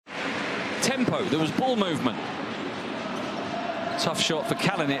tempo, there was ball movement. Tough shot for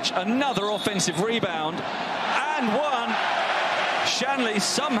Kalinic, another offensive rebound, and one. Sanli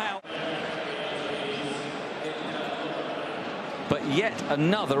somehow. But yet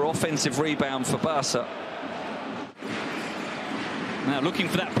another offensive rebound for Barca. Now looking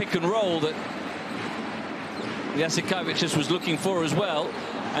for that pick and roll that Jasikovic was looking for as well.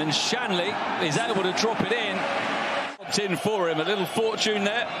 And Sanli is able to drop it in. Popped in for him, a little fortune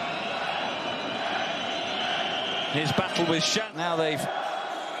there. His battle with Sanli. Now they've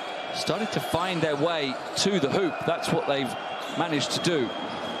started to find their way to the hoop. That's what they've managed to do.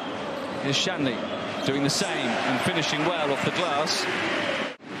 Here's Sanli doing the same and finishing well off the glass.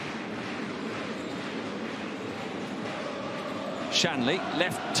 Sanli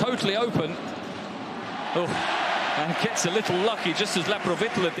left totally open. Oh, and gets a little lucky, just as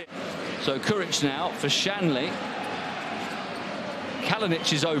Laprovitla did. So Kuric now for Sanli.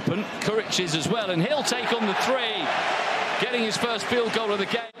 Kalinic is open, Kuric is as well, and he'll take on the three, getting his first field goal of the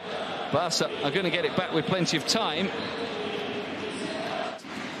game. Barca are going to get it back with plenty of time.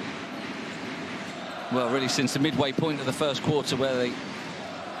 Well, really since the midway point of the first quarter, where they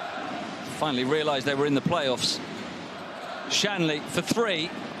finally realised they were in the playoffs. Sanli for three,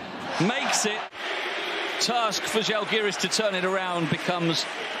 makes it. Task for Zalgiris to turn it around becomes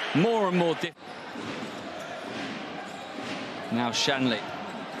more and more difficult. Now Sanli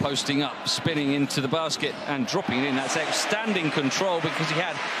posting up, spinning into the basket and dropping it in. That's outstanding control, because he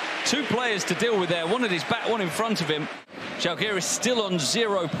had two players to deal with there, one at his back, one in front of him. Zalgiris still on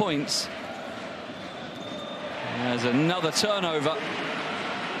 0 points. There's another turnover,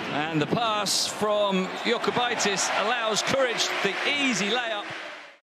 and the pass from Jokubaitis allows Kuric the easy layup.